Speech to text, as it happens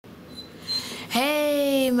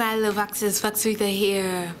my little Foxes, Foxarita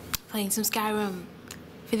here, playing some Skyrim.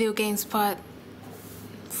 Video games part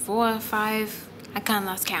 4 or 5, I kinda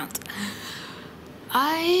lost count.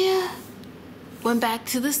 I went back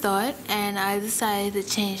to the start and I decided to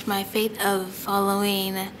change my fate of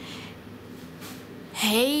following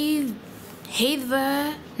Haidver,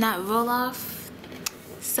 not Roloff.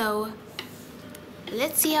 So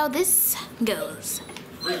let's see how this goes.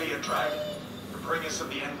 Really a drag to bring us to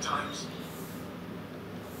the end times?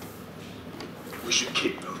 We should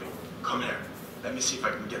keep moving. Come here. Let me see if I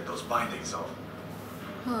can get those bindings off.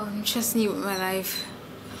 Oh, I'm trusting you with my life.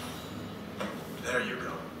 There you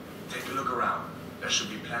go. Take a look around. There should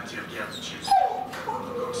be plenty of gear to choose. I'm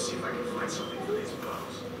going to see if I can find something for these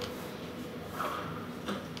bows.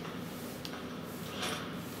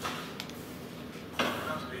 There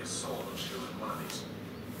must be a sword or shield in one of these.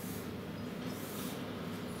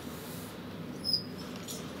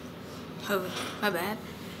 Oh, my bad.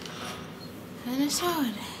 And a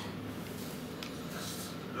sword.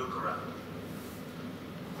 Look around.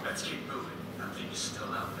 Let's keep moving. That thing is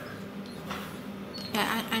still out there.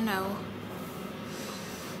 Yeah, I know.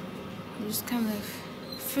 I'm just kind of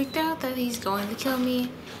freaked out that he's going to kill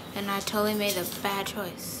me, and I totally made a bad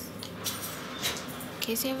choice. In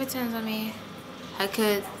case he ever turns on me, I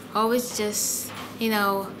could always just, you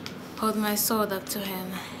know, hold my sword up to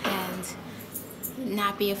him and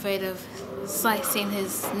not be afraid of slicing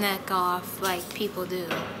his neck off like people do.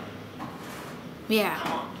 Yeah.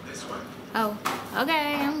 Come on, this way. Oh,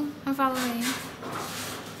 okay, I'm following.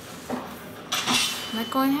 Am I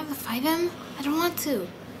going to have to fight him? I don't want to.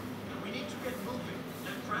 We need to get moving.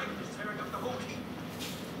 That dragon is tearing up the whole keep.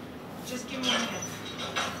 Just give me a minute.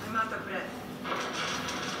 I'm out of breath.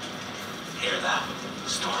 Hear that? The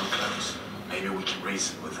storm close. Maybe we can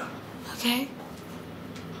race it with them. Okay.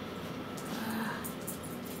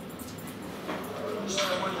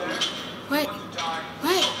 Someone there? Wait.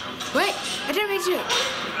 Wait. Wait. I didn't mean to.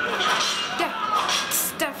 Yeah.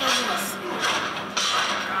 Stuff like this.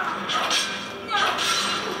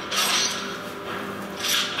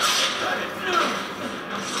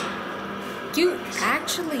 You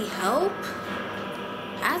actually help?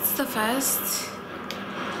 That's the first.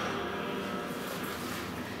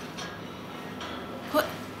 What?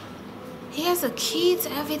 He has a key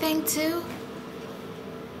to everything too?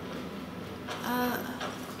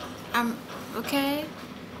 Okay.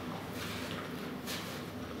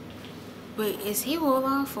 Wait, is he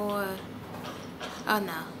Roloff or... Oh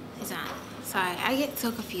no, he's not. Sorry, I get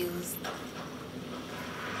so confused.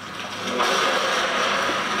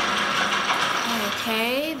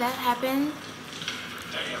 Okay, that happened.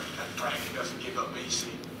 Damn, that dragon doesn't give up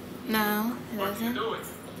easy. No, it What are you doesn't. doing?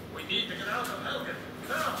 We need to get out of Helgen.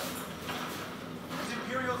 Now! These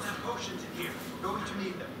Imperials have potions in here. We're going to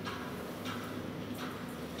need them.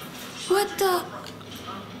 What the?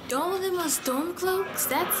 All of them are storm cloaks?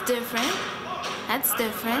 That's different. That's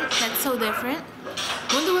different. That's so different.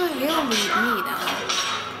 Wonder what he'll lead me though.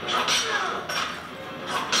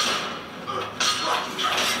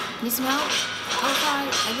 Need some help? Oh sorry,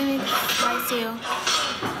 I didn't need to seal.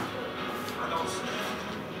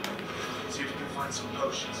 See if you can find some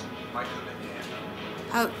potions. Might come in handy.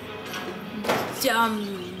 Oh,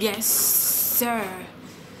 yes, sir.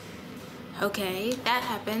 Okay, that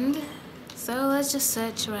happened. So let's just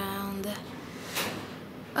search around.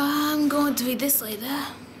 I'm going to read this later.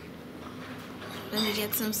 Let me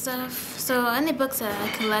get some stuff. So any books that I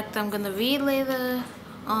collect, I'm gonna read later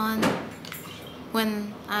on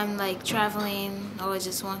when I'm like traveling or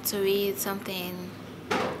just want to read something.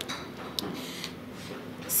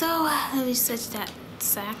 So let me search that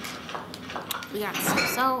sack. We got some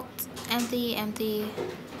salt, empty,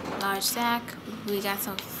 large sack. We got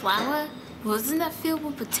some flour. Wasn't that filled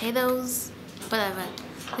with potatoes? Whatever.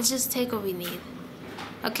 Let's just take what we need.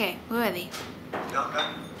 Okay, we're ready. Young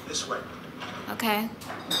this way. Okay.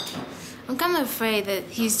 I'm kind of afraid that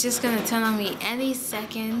he's just gonna turn on me any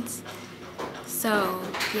second. So,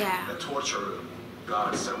 yeah. The torture room.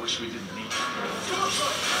 Gods, I wish we didn't need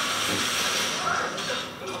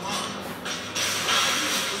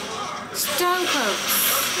Storm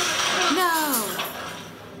cloaks. No.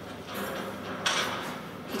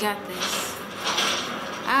 You got this.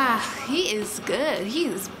 Ah, he is good. He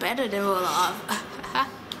is better than Roloff.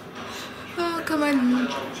 Oh, come on.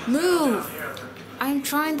 Move. I'm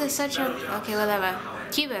trying to search up. Okay, whatever.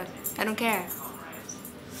 Keep it. I don't care.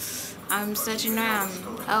 I'm searching around.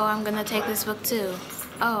 Oh, I'm gonna take this book too.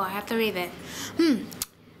 Oh, I have to read it.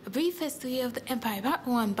 A Brief History of the Empire, Part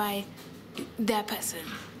 1 by that person.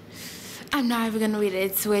 I'm not even gonna read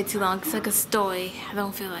it. It's way too long. It's like a story. I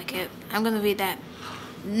don't feel like it. I'm gonna read that.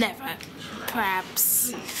 Never.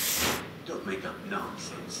 Perhaps. Don't make up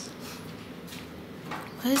nonsense.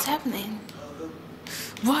 What is happening?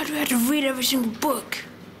 Why do I have to read every single book?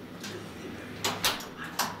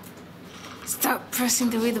 Stop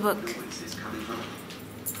pressing to read the book.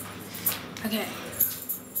 Okay.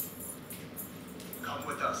 Come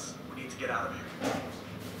with us. We need to get out of here.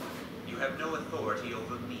 You have no authority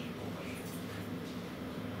over me, boy.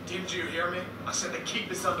 Didn't you hear me? I said to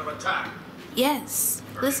keep us under attack. Yes.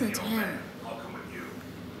 Listen to him. I'll come with you.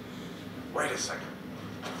 Wait a second.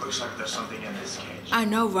 Looks like there's something in this cage. I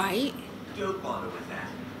know, right? Don't bother with that.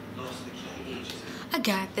 Lost the key ages ago. I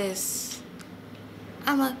got this.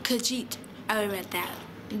 I'm a Khajiit. I read that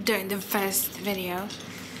during the first video.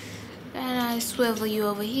 And I swivel you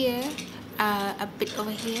over here. A bit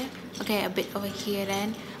over here. Okay, a bit over here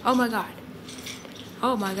then. Oh my god.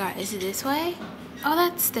 Oh my god, is it this way? Oh,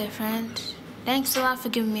 that's different. Thanks a lot for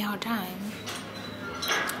giving me a hard time.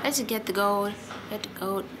 Let's just get the gold. Get the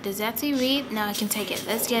gold. Does that say read? No, I can take it.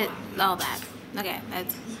 Let's get all that. Okay,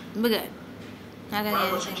 we're good. Not gonna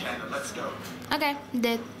get anything. Let's go. Okay,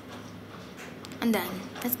 did. I'm done.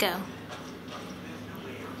 Let's go.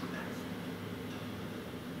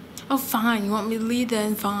 Oh, fine. You want me to lead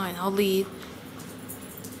then? Fine, I'll lead.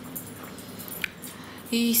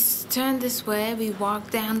 We turn this way. We walk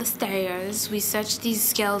down the stairs. We search the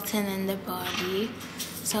skeleton in the body.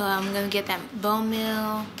 So I'm gonna get that bone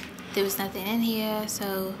meal. There was nothing in here.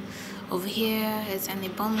 So over here is only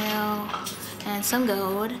bone meal and some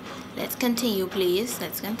gold. Let's continue, please.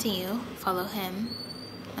 Let's continue. Follow him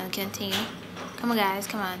and continue. Come on, guys.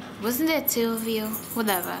 Come on. Wasn't there two of you?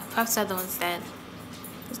 Whatever. Perhaps the other one's dead.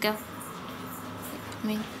 Let's go. I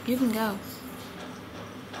mean, you can go.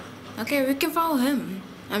 Okay, we can follow him.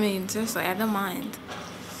 I mean, seriously, I don't mind.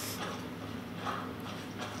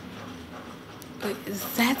 Wait, is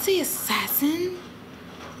that the assassin?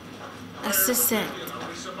 Assistant. Where are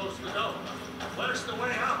we supposed to go? Where's the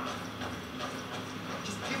way out?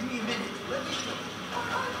 Just give me a minute. Let me go.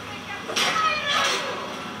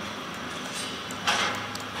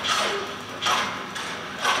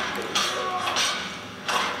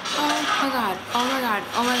 Oh my god, oh my god,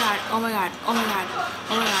 oh my god, oh my god, oh my god,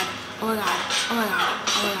 oh my god, oh my god, oh my god,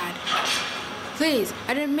 oh my god. Please,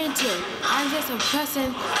 I didn't mean to. I'm just a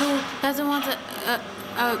person who doesn't want to,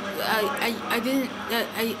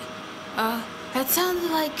 that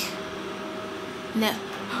sounded like, no.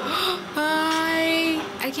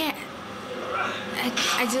 I can't,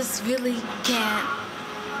 I just really can't.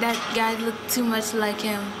 That guy looked too much like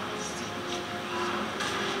him.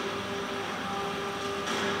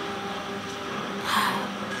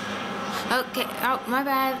 Okay, oh, my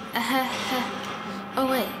bad. Oh,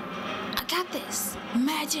 wait. I got this.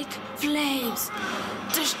 Magic flames.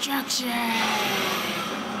 Destruction.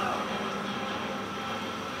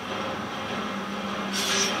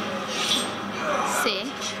 See?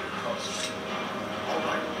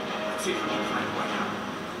 Alright, let's see if we can find a way out.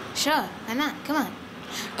 Sure, why not? Come on.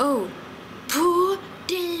 Oh, pour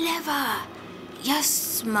deliver.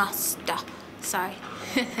 Yes, master. Sorry.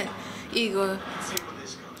 Igor. Let's see where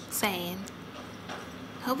this goes. Saying.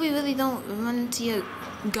 Hope we really don't run into your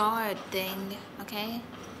guard thing, okay?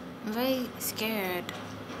 I'm very scared.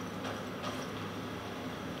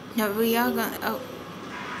 No, we are gonna. Oh.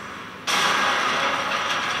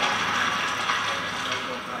 Don't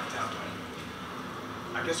go back down.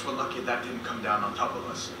 I guess we're lucky that didn't come down on top of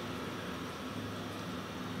us.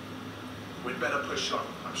 We'd better push on.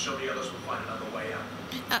 I'm sure the others will find another way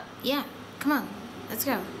out. Yeah. Come on. Let's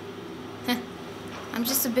go. I'm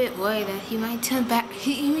just a bit worried that he might turn back.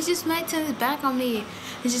 He just might turn his back on me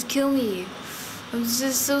and just kill me. I'm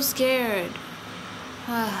just so scared.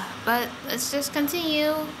 But let's just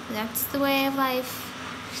continue. That's the way of life.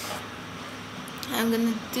 I'm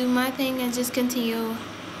gonna do my thing and just continue.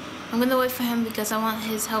 I'm gonna wait for him because I want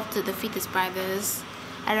his help to defeat the spiders.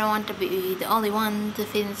 I don't want to be the only one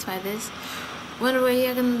defeating the spiders. What are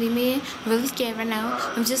you gonna leave me? I'm really scared right now.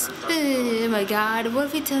 I'm just, oh my god, what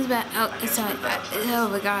if he turns back? Oh, sorry. Oh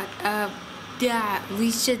my god. Yeah, we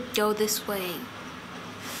should go this way.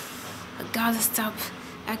 I gotta stop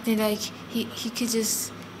acting like he could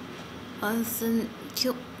just all of a sudden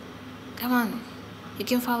kill. Come on, you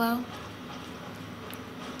can follow.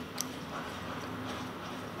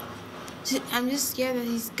 I'm just scared that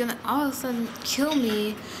he's gonna all of a sudden kill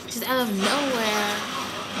me just out of nowhere.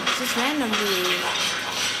 Just randomly.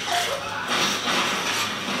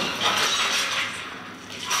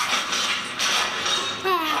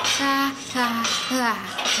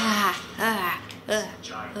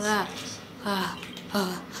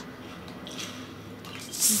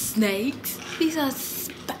 Snakes? These are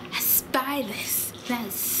spiders.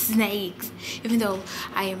 not snakes. Even though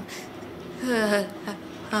I am. Oh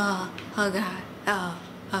God. Oh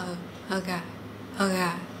God. Oh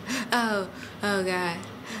God. Oh God.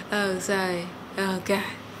 Oh sorry. Oh God.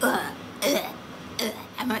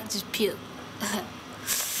 I might just puke.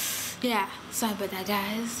 Yeah, sorry about that,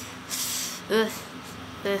 guys.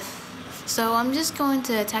 So I'm just going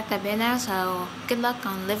to attack that bear now, so good luck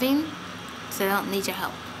on living, so I don't need your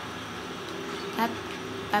help. Yep,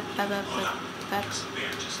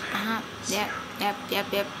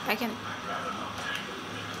 I can.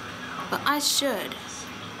 But I should.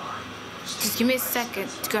 Just give me a second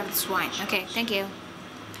to grab the swine. Okay, thank you.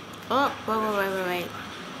 Oh, wait.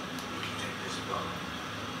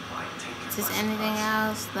 Is there anything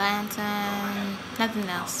else? Lantern? Nothing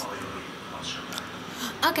else.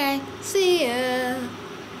 Okay, see ya.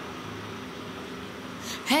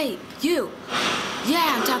 Hey, you.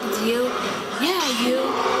 Yeah, I'm talking to you. Yeah, you.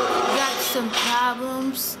 Got some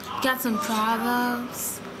problems?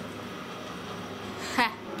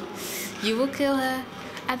 Ha. You will kill her?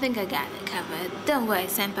 I think I got it covered. Don't worry,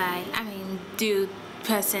 senpai. I mean, dude,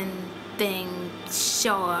 person, thing,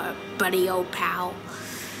 sure, buddy, old pal.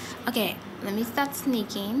 Okay, let me start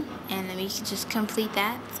sneaking, and let me just complete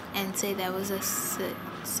that and say that was a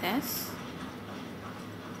success.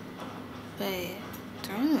 Wait,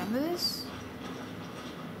 do I remember this?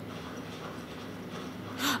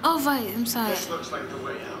 Oh, right, I'm sorry. This looks like the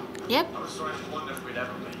way out. Yep. I was starting to wonder if we'd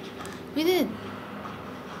ever make it. We did.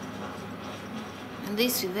 At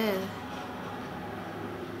least we did.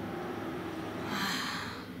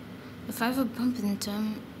 If I ever bump into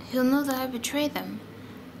him, he'll know that I betrayed them.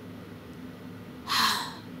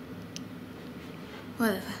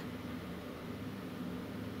 Whatever.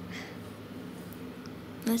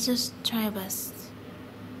 Let's just try our best.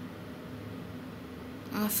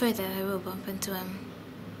 I'm afraid that I will bump into him.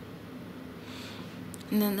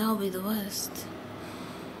 And then that'll be the worst.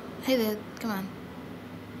 Hey dude, come on.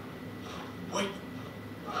 Wait.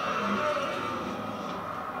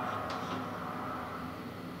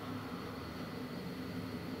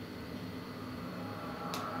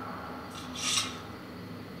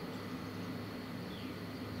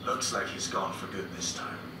 Looks like he's gone for good this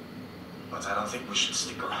time. But I don't think we should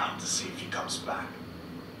stick around to see if he comes back.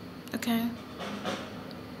 Okay.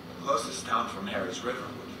 Closest town from here is Riverwood.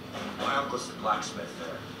 My uncle's the blacksmith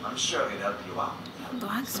there. I'm sure he'd help you out.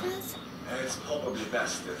 Blacksmith? It's probably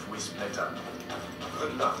best if we split up.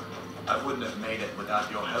 Good luck. I wouldn't have made it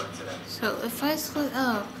without your help today. So if I split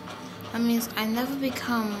up, that means I never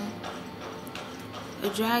become a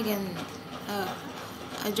dragon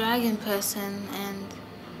person, and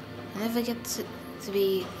I never get to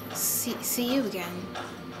see you again.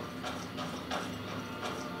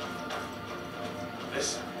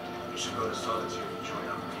 Listen, you should go to Solitude and join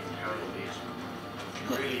up with the Imperial Legion.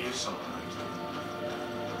 You really use someone like you.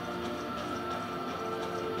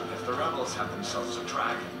 If the rebels have themselves a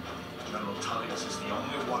dragon, General Tullius is the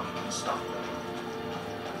only one who can stop them.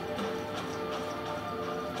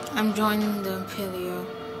 I'm joining the Imperial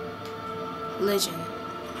Legion.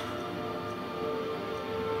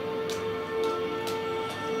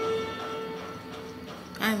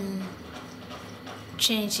 I'm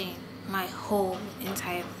changing my whole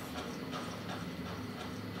entire.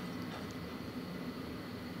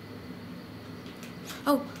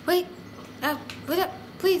 Oh, wait! Wait up!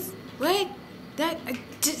 Please, wait! That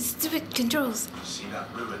stupid controls. See that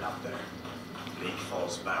ruin up there? Bleak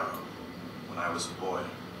Falls Barrow. When I was a boy,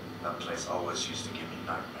 that place always used to give me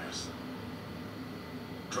nightmares.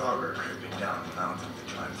 Draugr creeping down the mountain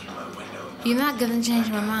to climb through my window. You're not gonna change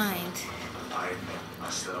my mind. I admit, I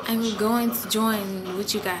still. I'm going to join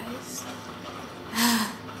with you guys.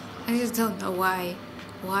 I just don't know why.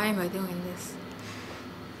 Why am I doing this?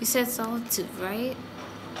 You said Solitude, right?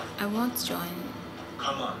 I want to join.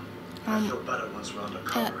 Come on. I feel better once we're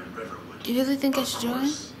undercover in Riverwood. You really think I should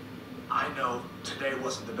join? I know today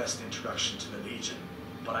wasn't the best introduction to the Legion,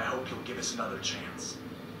 but I hope you'll give us another chance.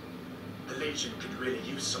 The Legion could really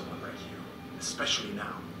use someone like you, especially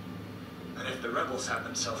now. And if the rebels have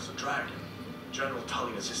themselves a dragon, General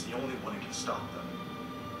Tullius is the only one who can stop them.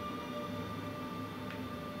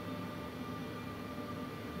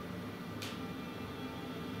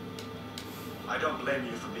 I don't blame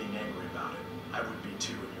you for being angry about it. I would be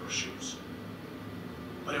too in your shoes.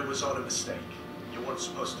 But it was all a mistake. You weren't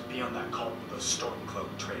supposed to be on that call with those Stormcloak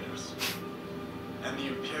traitors. And the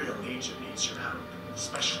Imperial Legion needs your help,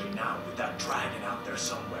 especially now with that dragon out there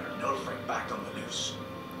somewhere, Nilfrink back on the loose.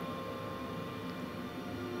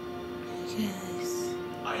 Yes.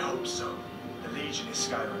 I hope so. The Legion is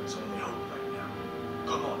Skyrim's only hope right now.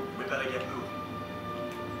 Come on, we better get moving.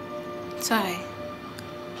 Sorry.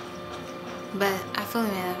 But I fully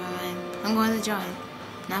made up my mind. I'm going to join,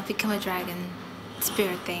 not become a dragon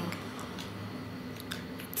spirit thing.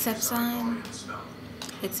 Accept sign.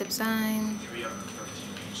 Accept sign.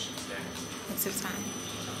 Accept sign.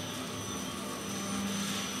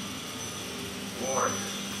 Warrior.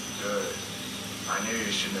 Good. I knew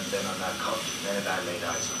you shouldn't have been on that cult the minute I laid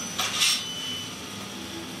eyes on you.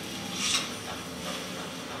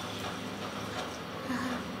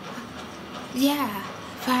 Yeah,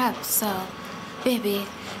 perhaps so. Baby,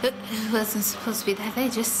 it wasn't supposed to be that. They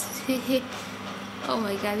just... Oh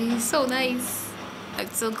my god, he's so nice. I'm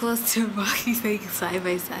so close to him walking side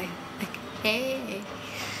by side. Like, hey.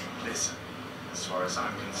 Listen, as far as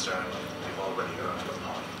I'm concerned, you've already earned your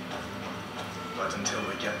pardon. But until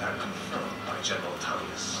we get that confirmed by General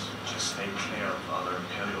Tullius, just stay clear of other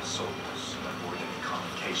Imperial soldiers and avoid any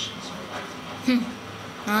complications, alright?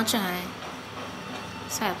 I'll try.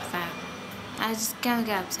 Sorry about that. I just kinda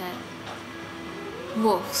got upset.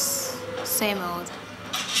 Wolves. Same old.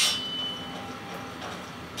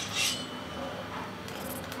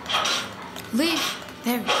 Leave!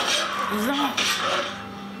 There we go. Run!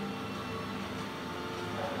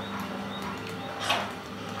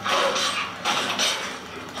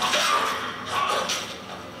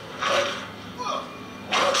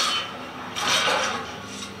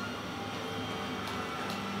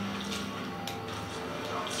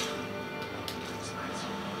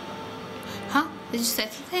 Huh? Did you say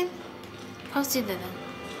something? Post it then.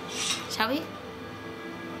 Shall we?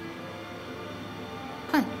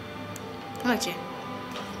 Come on. How about you?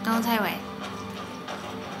 Don't tie away.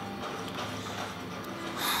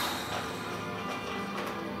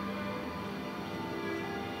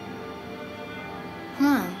 Come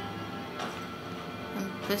on.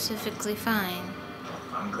 I'm perfectly fine.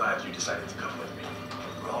 I'm glad you decided to come with me.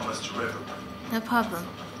 We're almost to River. No problem.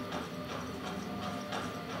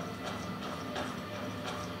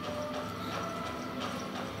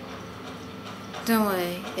 Don't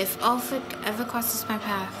worry, if Ulfric ever crosses my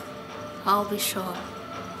path, I'll be sure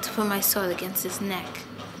to put my sword against his neck.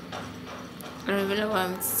 I don't even know what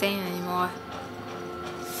I'm saying anymore.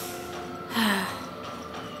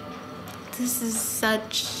 This is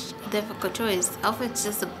such a difficult choice. Ulfric's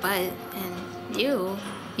just a butt, and you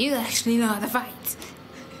actually know how to fight.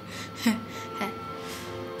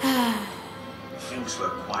 Things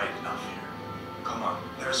look quiet enough here. Come on,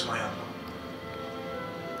 there's my uncle.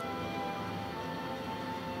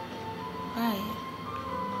 Right.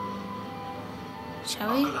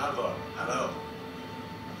 Shall we? Uncle Alvar, hello.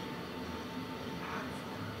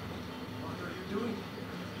 What are you doing?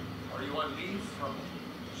 Are you on leave from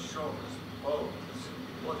shores, boats?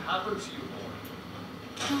 What happened to you, boy?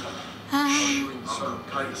 Hi. Doing some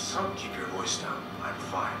kind of something. Keep your voice down. I'm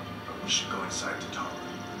fine, but we should go inside to talk.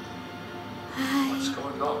 What's Hi.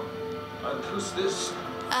 going on? And who's this?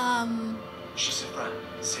 She's a friend.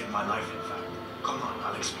 Saved my life, in fact. Come on,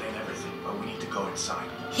 I'll explain everything, but we need to go inside.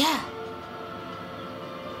 Yeah.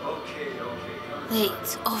 Okay. Wait,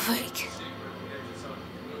 Ulfric.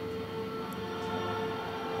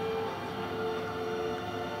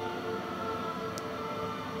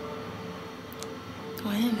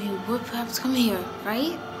 Well, he would perhaps come here,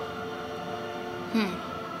 right?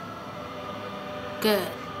 Good.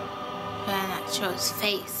 Better not show his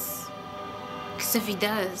face. Because if he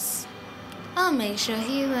does, I'll make sure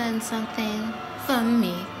he learns something from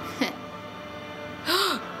me.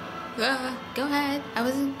 Go ahead. I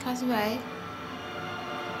wasn't crossing by.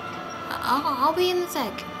 I'll be in a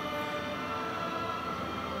sec.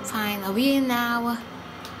 Fine, I'll be in now.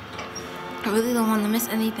 I really don't want to miss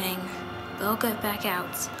anything. They'll get back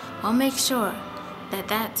out. I'll make sure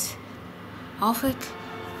that Ulfric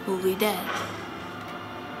will be dead.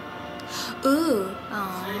 Ooh,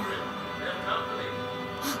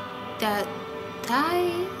 that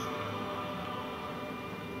die.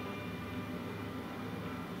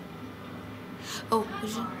 Oh,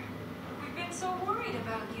 We've been so worried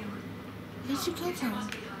about you. where'd you come You from?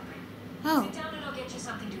 must be hungry. Oh, Sit down and I'll get you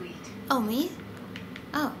something to eat. oh, me?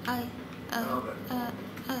 Oh,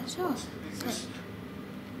 sure. What's the business?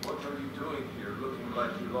 What are you doing here, looking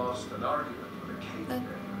like you lost an argument with a cave bear?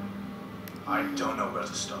 I don't know where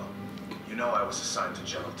to start. You know I was assigned to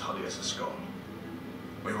General Tullius Escort.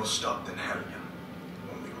 We were stopped in Helgen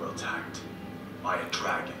when we were attacked by a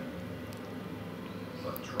dragon.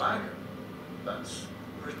 A dragon? That's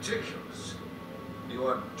ridiculous. You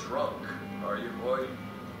aren't drunk, are you, boy?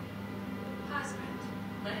 Husband,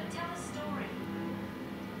 let him tell a story.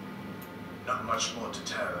 Not much more to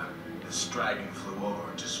tell. This dragon flew over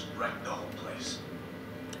and just wrecked the whole place.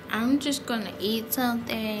 I'm just gonna eat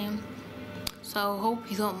something So hope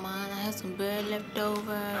you don't mind. I have some bread left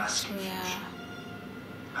over. So yeah.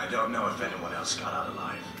 I don't know if anyone else got out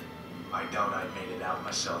alive. I doubt I made it out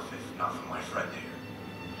myself if not for my friend here.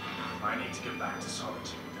 I need to get back to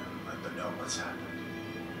Solitude and let them know what's happened.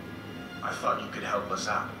 I thought you could help us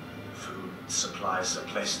out. Food, supplies, a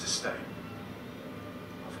place to stay.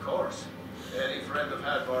 Of course. Any friend of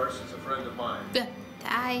Hadvar's is a friend of mine. Die.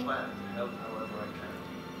 I plan to help however I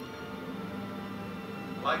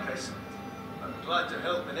can. Like I said, I'm glad to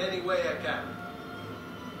help in any way I can.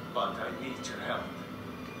 But I need your help.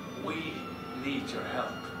 We need your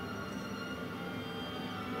help.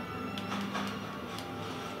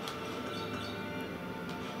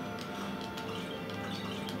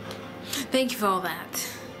 Thank you for all that.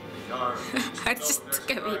 I just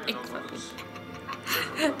took everything from me.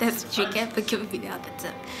 That's what you get for giving me all the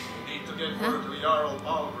time. You need to get word to Jarl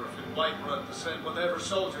Balgraf in Whiterun to send whatever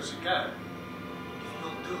soldiers he can. If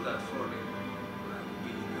you'll do that for me, I will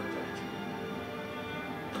be in your debt.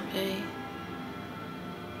 Okay.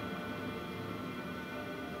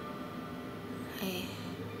 Hey.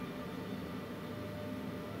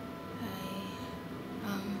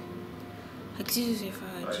 Excuse me for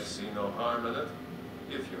I see no harm in it,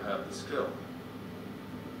 if you have the skill.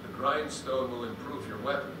 The grindstone will improve your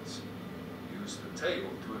weapons. Use the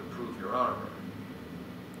table to improve your armor.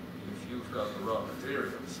 If you've got the raw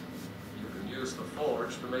materials, you can use the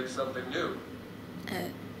forge to make something new.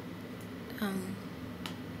 Good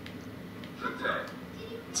day.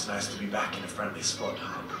 It's nice to be back in a friendly spot,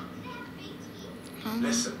 huh?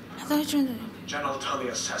 Listen, I thought you were General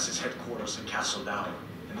Tullius has his headquarters in Castle Down,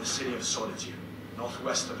 in the city of Solitude,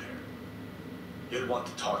 northwest of here. You'll want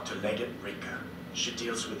to talk to Legate Rika. She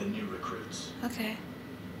deals with the new recruits. okay.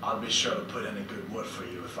 I'll be sure to put in a good word for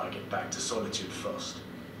you if I get back to Solitude first.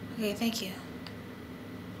 Okay, thank you.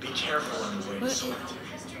 Be careful on the way to What? Solitude.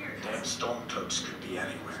 Damn stormcloaks could be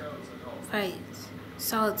anywhere. Right.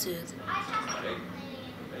 Solitude. Hey,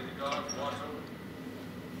 may the gods watch over.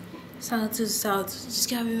 Solitude, Solitude. Just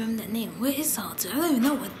gotta remember that name. Where is Solitude? I don't even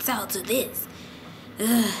know what Solitude is.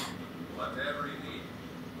 Ugh. Whatever you need.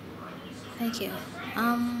 Thank you. I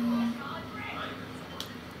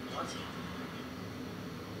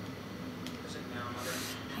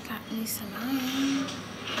got me some iron.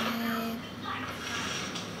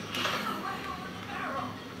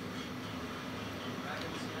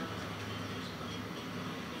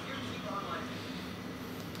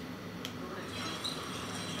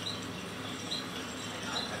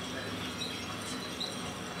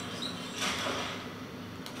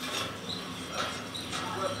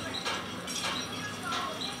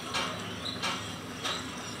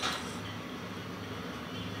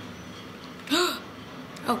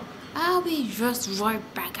 Oh, I'll be just right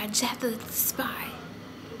back. I just have to spy.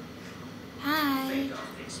 Hi.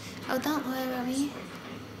 Oh, don't worry about me.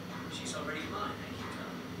 She's already mine, thank you,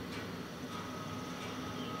 Tom.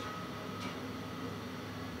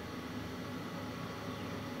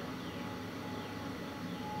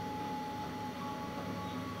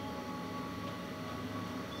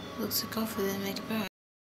 Looks like hopefully they make it back.